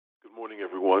Morning,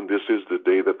 everyone. This is the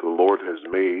day that the Lord has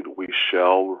made. We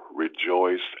shall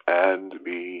rejoice and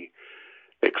be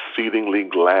exceedingly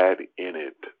glad in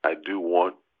it. I do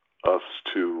want us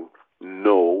to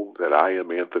know that I am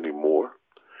Anthony Moore.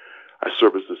 I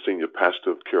serve as the senior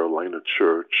pastor of Carolina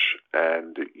Church,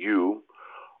 and you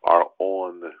are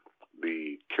on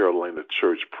the Carolina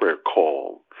Church prayer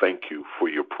call. Thank you for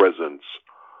your presence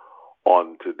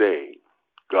on today.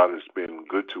 God has been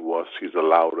good to us. He's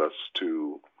allowed us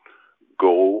to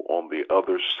go on the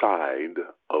other side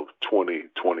of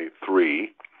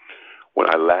 2023.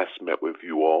 When I last met with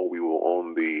you all, we were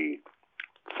on the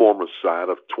former side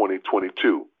of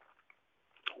 2022.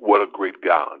 What a great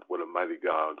God, what a mighty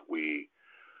God we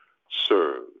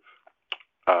serve.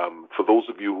 For those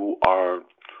of you who are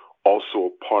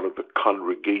also a part of the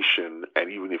congregation,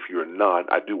 and even if you're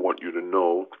not, I do want you to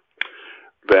know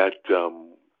that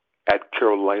at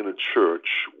Carolina Church,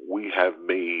 we have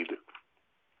made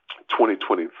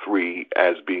 2023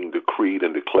 as being decreed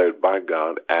and declared by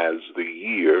God as the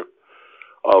year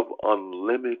of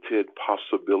unlimited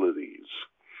possibilities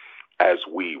as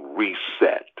we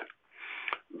reset.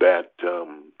 That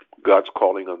God's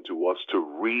calling unto us to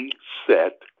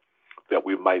reset that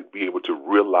we might be able to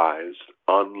realize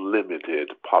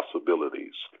unlimited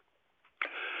possibilities.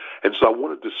 And so I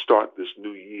wanted to start this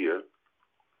new year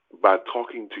by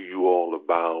talking to you all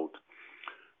about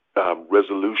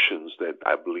resolutions that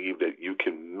I believe that you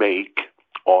can make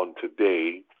on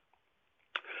today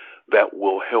that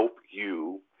will help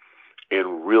you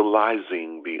in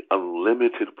realizing the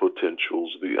unlimited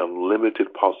potentials, the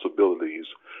unlimited possibilities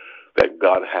that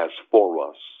God has for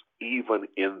us, even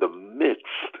in the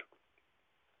midst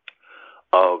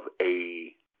of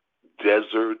a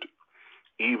desert,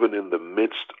 even in the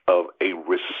midst of a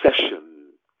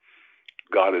recession.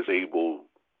 God is able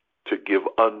to give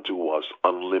unto us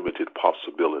unlimited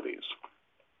possibilities.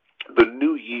 The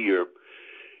new year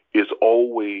is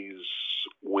always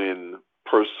when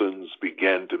persons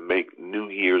begin to make New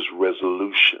Year's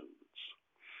resolutions.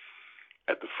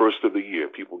 At the first of the year,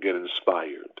 people get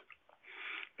inspired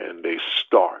and they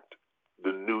start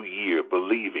the new year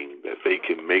believing that they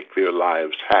can make their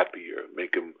lives happier,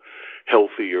 make them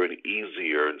healthier and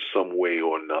easier in some way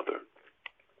or another.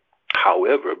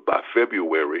 However, by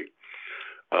February,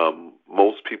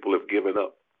 most people have given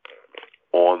up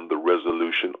on the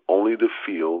resolution only to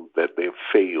feel that they've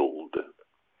failed.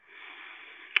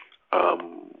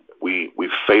 We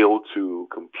fail to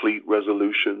complete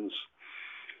resolutions,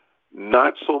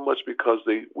 not so much because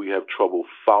we have trouble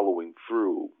following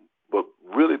through, but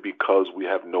really because we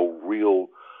have no real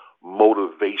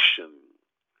motivation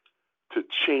to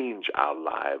change our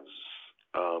lives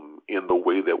in the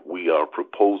way that we are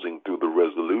proposing through the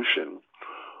resolution,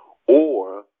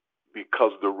 or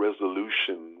because the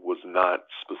resolution was not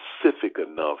specific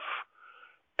enough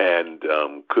and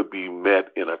could be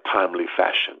met in a timely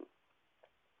fashion.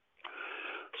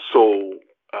 So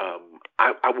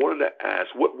I wanted to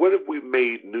ask, what if we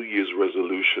made New Year's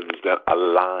resolutions that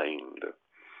aligned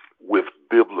with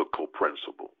biblical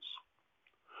principles?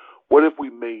 What if we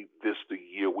made this the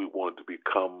year we wanted to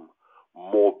become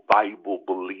more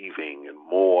Bible-believing and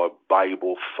more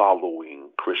Bible-following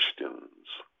Christians?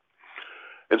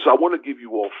 And so I want to give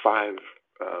you all 5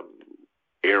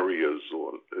 areas,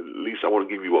 or at least I want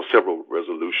to give you all several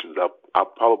resolutions. I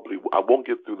won't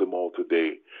get through them all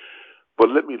today, but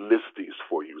let me list these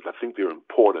for you. I think they're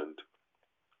important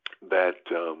that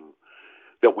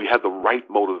we have the right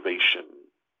motivation,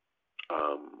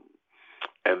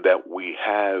 and that we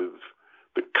have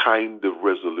the kind of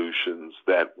resolutions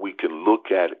that we can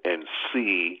look at and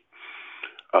see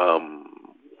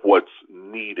what's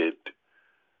needed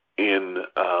in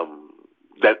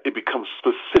that it becomes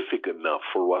specific enough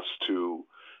for us to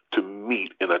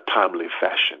meet in a timely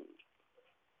fashion.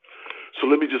 So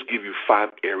let me just give you 5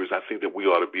 areas I think that we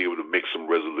ought to be able to make some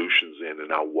resolutions in,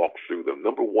 and I'll walk through them.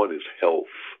 Number 1 is health,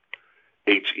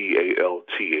 Health.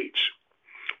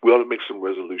 We ought to make some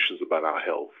resolutions about our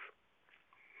health.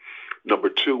 Number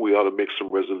 2, we ought to make some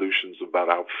resolutions about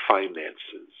our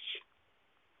finances.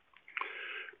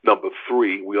 Number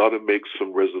 3, we ought to make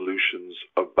some resolutions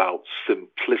about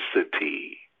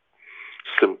simplicity.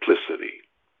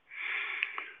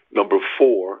 Number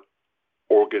 4,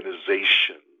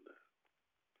 organization.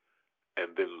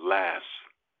 And then last,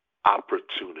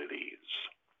 opportunities.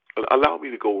 Allow me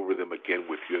to go over them again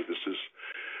with you. This is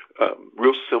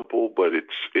real simple, but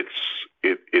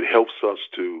it helps us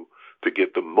to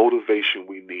get the motivation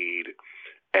we need,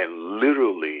 and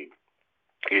literally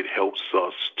it helps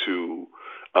us to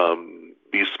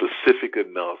be specific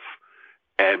enough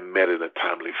and met in a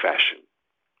timely fashion.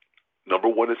 Number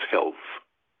 1 is health.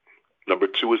 Number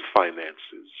 2 is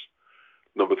finances.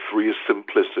 Number 3 is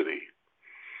simplicity.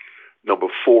 Number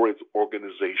 4 is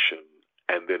organization.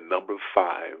 And then number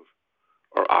 5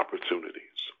 are opportunities.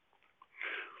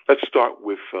 Let's start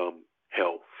with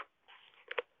health.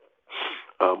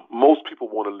 Most people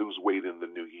want to lose weight in the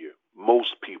new year.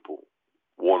 Most people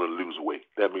want to lose weight.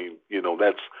 I mean,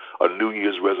 that's a New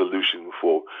Year's resolution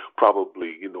for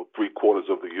probably, 3/4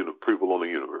 of the people on the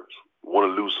universe.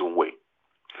 Want to lose some weight.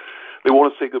 They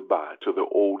want to say goodbye to the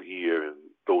old year and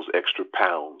those extra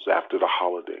pounds after the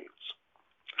holidays.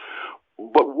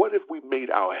 But what if we made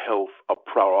our health a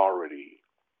priority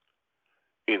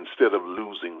instead of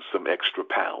losing some extra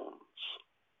pounds?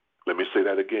 Let me say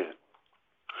that again.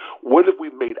 What if we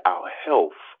made our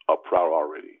health a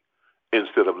priority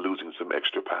instead of losing some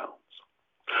extra pounds?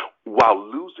 While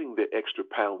losing the extra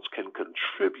pounds can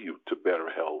contribute to better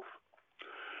health,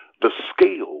 the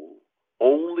scale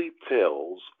only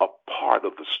tells a part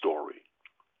of the story.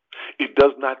 It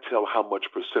does not tell how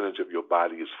much percentage of your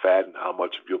body is fat and how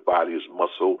much of your body is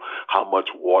muscle, how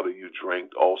much water you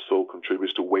drink also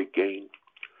contributes to weight gain.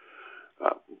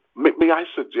 May I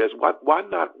suggest, why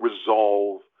not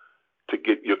resolve to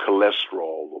get your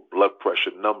cholesterol or blood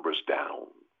pressure numbers down?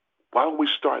 Why don't we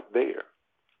start there?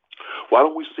 Why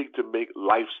don't we seek to make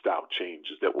lifestyle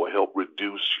changes that will help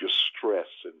reduce your stress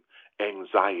and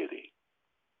anxiety?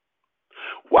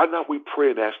 Why not we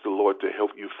pray and ask the Lord to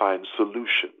help you find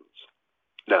solutions?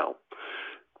 Now,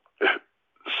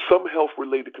 some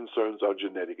health-related concerns are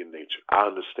genetic in nature. I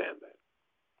understand that.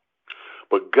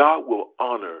 But God will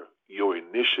honor your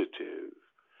initiative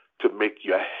to make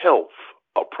your health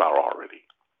a priority.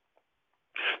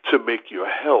 To make your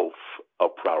health a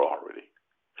priority.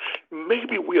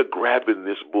 Maybe we are grabbing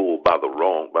this bull by the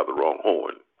wrong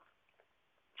horn,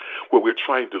 where we're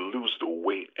trying to lose the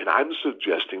weight. And I'm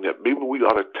suggesting that maybe we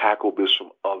ought to tackle this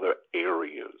from other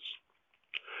areas,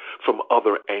 from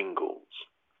other angles.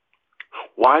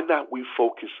 Why not we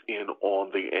focus in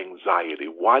on the anxiety?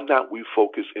 Why not we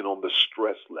focus in on the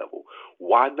stress level?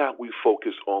 Why not we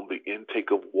focus on the intake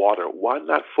of water? Why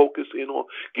not focus in on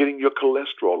getting your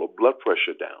cholesterol or blood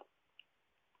pressure down?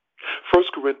 1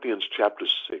 Corinthians chapter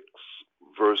 6,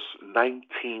 verse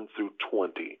 19 through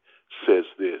 20 says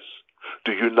this: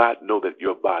 Do you not know that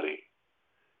your body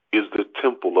is the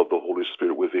temple of the Holy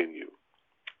Spirit within you,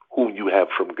 whom you have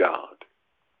from God?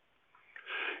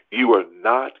 You are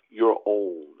not your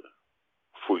own,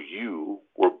 for you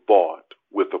were bought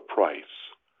with a price.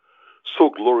 So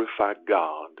glorify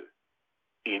God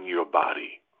in your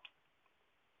body.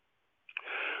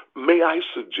 May I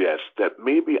suggest that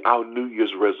maybe our New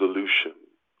Year's resolution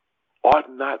ought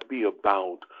not be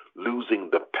about losing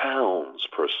the pounds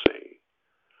per se,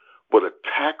 but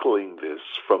tackling this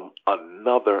from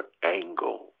another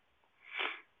angle.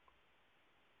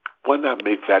 Why not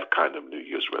make that kind of New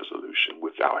Year's resolution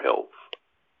with our health?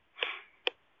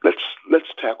 Let's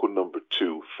tackle number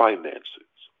 2, finances.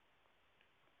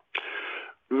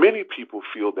 Many people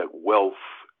feel that wealth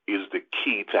is the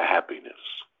key to happiness.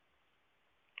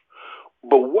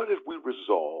 But what if we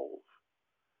resolve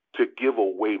to give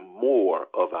away more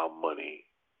of our money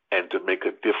and to make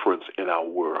a difference in our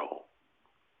world?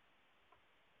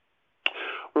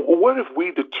 What if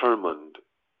we determined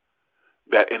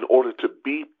that in order to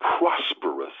be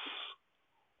prosperous,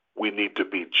 we need to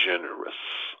be generous?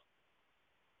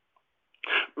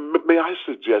 May I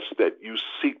suggest that you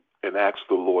seek and ask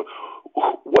the Lord,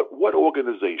 what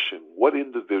organization, what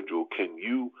individual can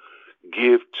you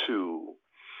give to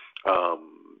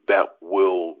that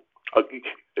will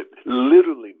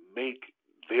literally make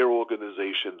their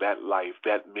organization, that life,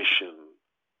 that mission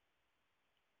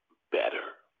better?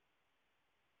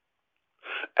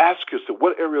 Ask yourself,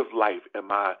 what area of life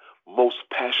am I most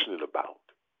passionate about?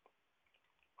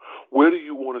 Where do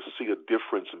you want to see a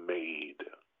difference made?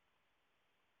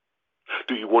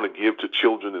 Do you want to give to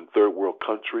children in third world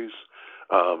countries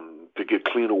to get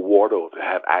cleaner water or to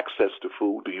have access to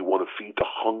food? Do you want to feed the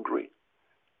hungry?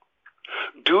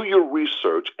 Do your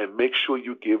research and make sure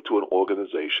you give to an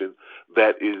organization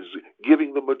that is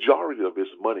giving the majority of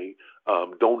its money,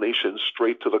 donations,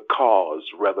 straight to the cause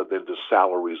rather than to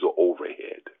salaries or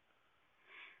overhead.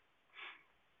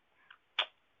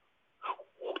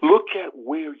 Look at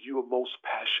where you are most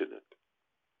passionate.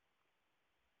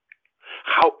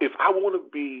 If I want to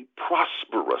be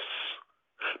prosperous,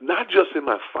 not just in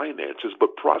my finances,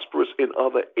 but prosperous in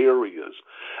other areas,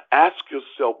 ask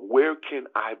yourself, where can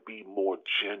I be more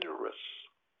generous?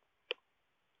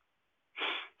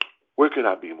 Where can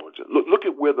I be more generous? Look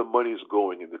at where the money is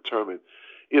going and determine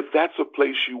if that's a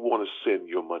place you want to send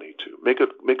your money to. Make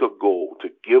a goal to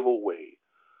give away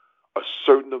a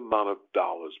certain amount of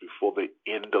dollars before the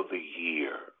end of the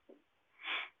year.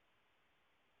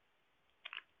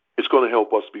 It's going to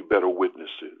help us be better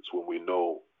witnesses when we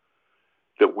know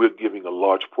that we're giving a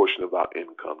large portion of our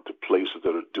income to places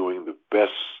that are doing the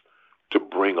best to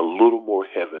bring a little more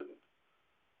heaven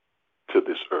to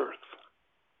this earth.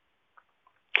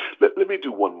 Let me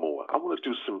do one more. I want to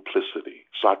do simplicity.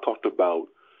 So I talked about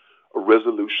a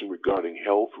resolution regarding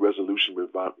health, resolution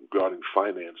regarding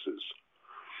finances.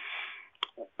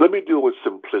 Let me deal with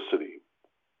simplicity.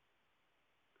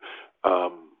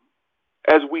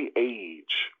 As we age,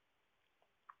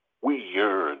 we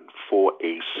yearn for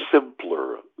a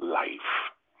simpler life.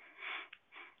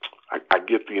 I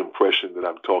get the impression that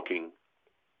I'm talking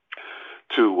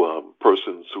to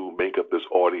persons who make up this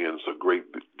audience. A great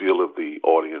deal of the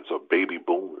audience are baby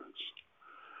boomers,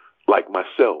 like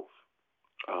myself.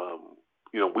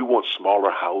 We want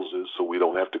smaller houses so we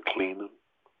don't have to clean them.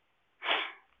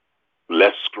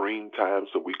 Less screen time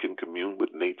so we can commune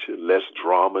with nature. Less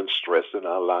drama and stress in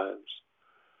our lives.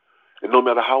 And no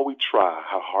matter how we try,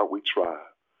 how hard we try,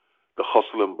 the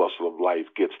hustle and bustle of life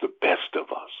gets the best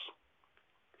of us.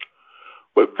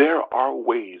 But there are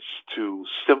ways to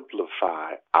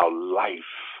simplify our life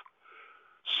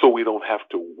so we don't have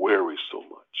to worry so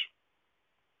much.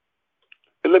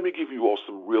 And let me give you all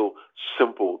some real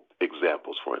simple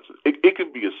examples, for instance. It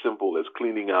can be as simple as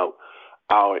cleaning out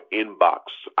our inbox,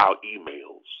 our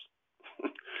emails,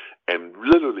 and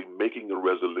literally making a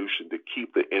resolution to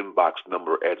keep the inbox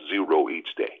number at 0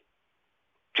 each day.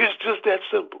 Just that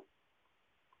simple.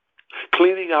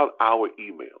 Cleaning out our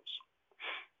emails.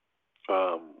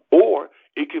 Or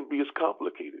it can be as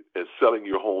complicated as selling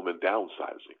your home and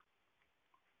downsizing.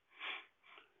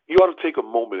 You ought to take a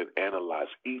moment and analyze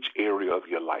each area of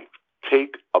your life.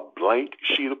 Take a blank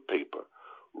sheet of paper,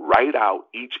 write out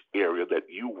each area that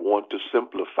you want to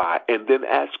simplify, and then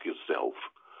ask yourself,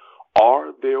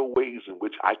 are there ways in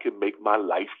which I can make my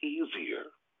life easier?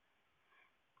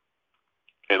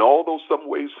 And although some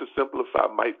ways to simplify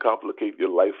might complicate your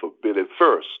life a bit at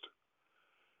first,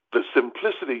 the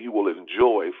simplicity you will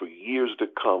enjoy for years to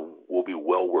come will be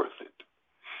well worth it.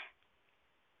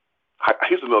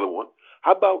 Here's another one.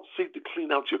 How about seek to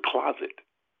clean out your closet?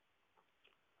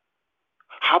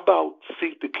 How about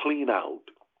seek to clean out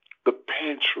the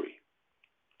pantry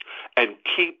and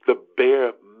keep the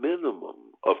bare minimum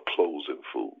of clothes and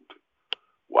food?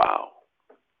 Wow.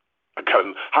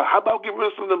 How about get rid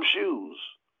of some of them shoes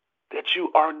that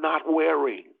you are not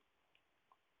wearing?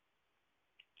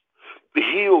 The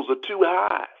heels are too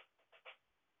high.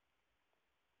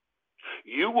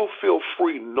 You will feel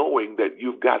free knowing that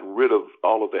you've gotten rid of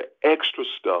all of the extra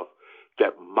stuff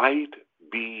that might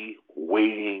be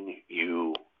weighing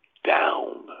you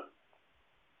down.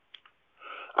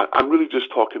 I'm really just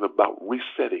talking about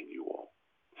resetting, you all.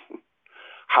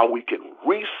 How we can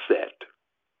reset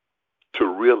to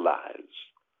realize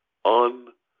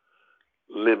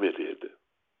unlimited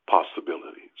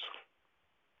possibilities.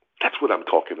 That's what I'm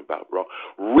talking about, bro.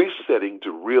 Resetting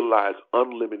to realize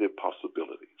unlimited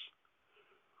possibilities.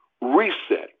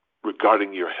 Reset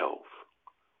regarding your health.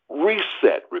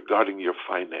 Reset regarding your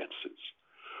finances.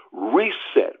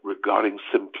 Reset regarding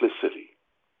simplicity.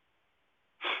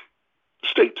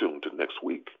 Stay tuned to next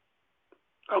week.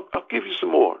 I'll give you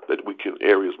some more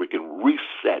areas we can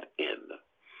reset in.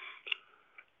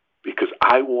 Because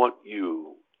I want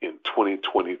you in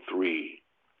 2023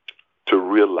 to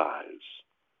realize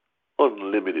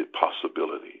unlimited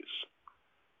possibilities,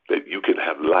 that you can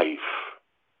have life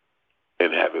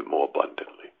and have it more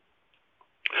abundantly.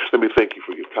 Let me thank you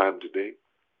for your time today.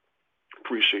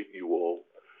 Appreciate you all.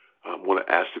 I want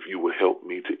to ask if you would help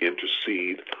me to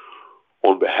intercede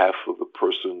on behalf of the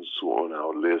persons who are on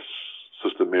our list: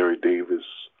 Sister Mary Davis,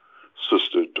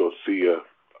 Sister Dorothea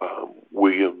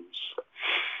Williams,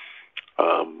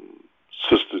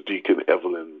 Sister Deacon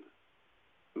Evelyn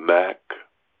Mack,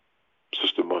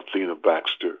 Sister Marthena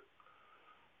Baxter,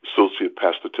 Associate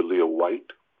Pastor Talia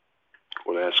White. I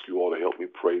want to ask you all to help me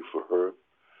pray for her.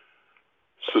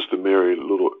 Sister Mary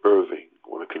Little Irving, I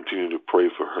want to continue to pray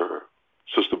for her.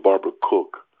 Sister Barbara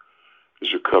Cook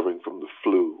is recovering from the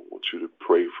flu. I want you to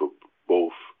pray for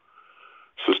both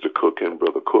Sister Cook and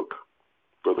Brother Cook,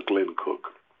 Brother Glenn Cook.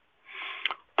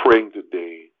 Praying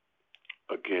today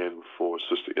again for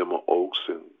Sister Emma Oaks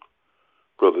and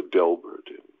Brother Delbert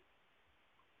and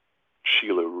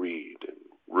Sheila Reed and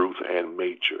Ruth Ann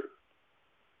Major.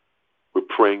 We're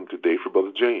praying today for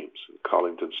Brother James in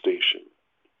Collington Station.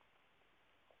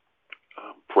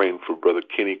 Praying for Brother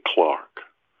Kenny Clark,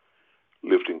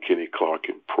 lifting Kenny Clark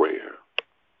in prayer.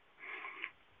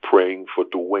 Praying for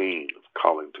Dwayne of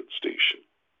Collington Station.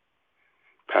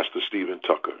 Pastor Stephen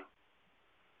Tucker,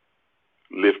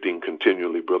 lifting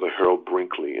continually Brother Harold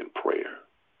Brinkley in prayer.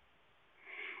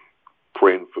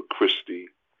 Praying for Christy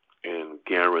and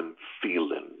Garen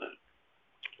Thielen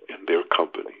and their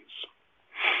companies.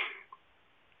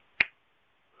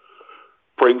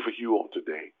 Praying for you all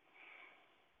today,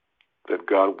 that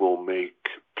God will make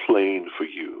plain for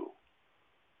you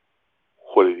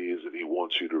what it is that he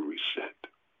wants you to reset,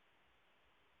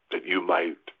 that you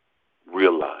might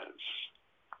realize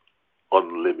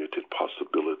unlimited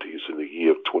possibilities in the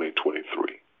year of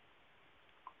 2023.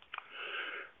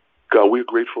 God, we're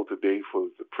grateful today for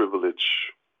the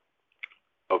privilege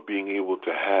of being able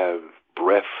to have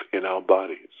breath in our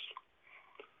bodies.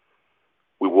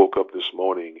 We woke up this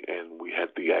morning and we had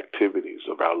the activities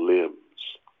of our limbs.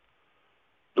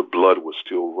 The blood was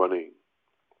still running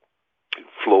and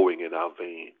flowing in our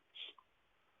veins.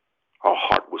 Our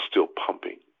heart was still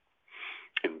pumping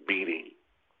and beating,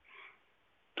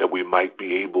 that we might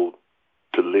be able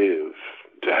to live,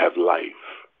 to have life.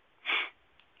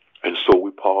 And so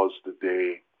we pause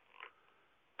today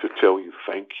to tell you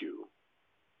thank you,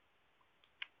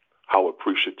 how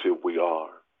appreciative we are.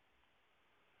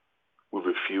 We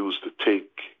refuse to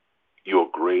take your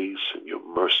grace and your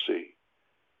mercy,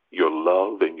 your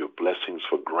love and your blessings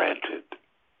for granted.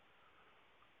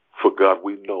 For God,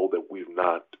 we know that we've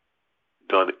not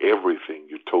done everything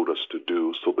you told us to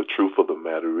do. So the truth of the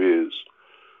matter is,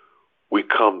 we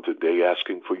come today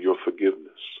asking for your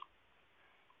forgiveness.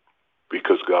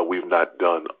 Because, God, we've not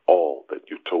done all that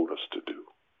you told us to do.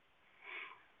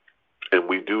 And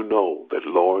we do know that,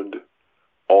 Lord,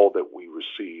 all that we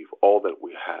receive, all that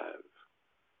we have,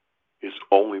 is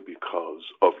only because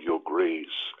of your grace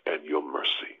and your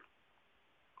mercy.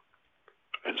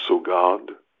 And so,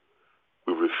 God,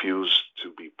 we refuse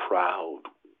to be proud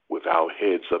with our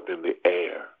heads up in the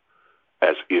air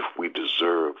as if we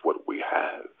deserve what we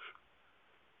have.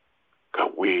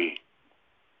 God, we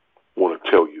want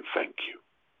to tell you thank you.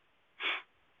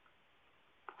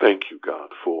 Thank you, God,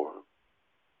 for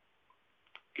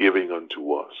giving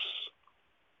unto us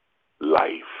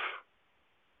life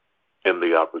and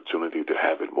the opportunity to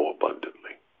have it more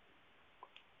abundantly.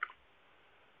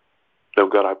 Now,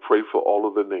 God, I pray for all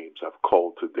of the names I've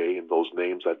called today and those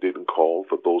names I didn't call,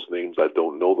 for those names I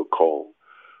don't know the call,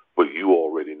 but you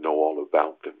already know all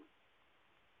about them.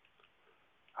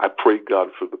 I pray, God,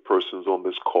 for the persons on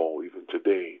this call even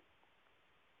today,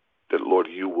 that, Lord,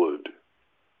 you would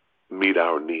meet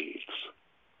our needs,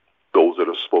 those that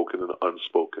are spoken and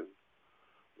unspoken,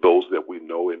 those that we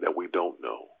know and that we don't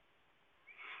know.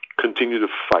 Continue to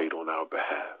fight on our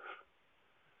behalf.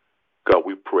 God,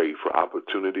 we pray for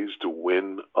opportunities to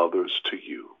win others to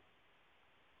you.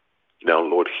 Now,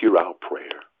 Lord, hear our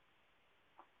prayer.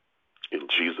 In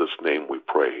Jesus' name we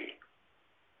pray.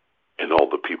 And all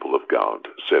the people of God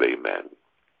said amen.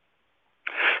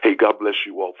 Hey, God bless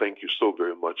you all. Thank you so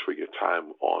very much for your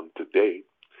time on today.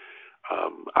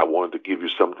 I wanted to give you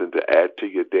something to add to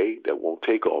your day that won't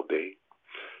take all day.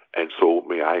 And so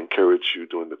may I encourage you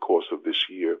during the course of this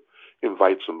year,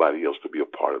 invite somebody else to be a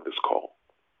part of this call.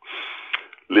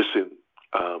 Listen,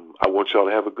 I want y'all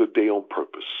to have a good day on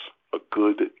purpose, a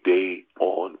good day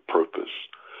on purpose,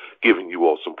 giving you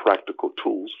all some practical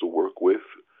tools to work with,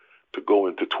 to go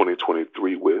into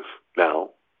 2023 with.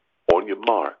 Now, on your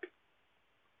mark,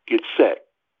 get set.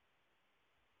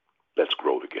 Let's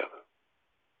grow together.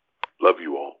 Love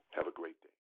you all. Have a great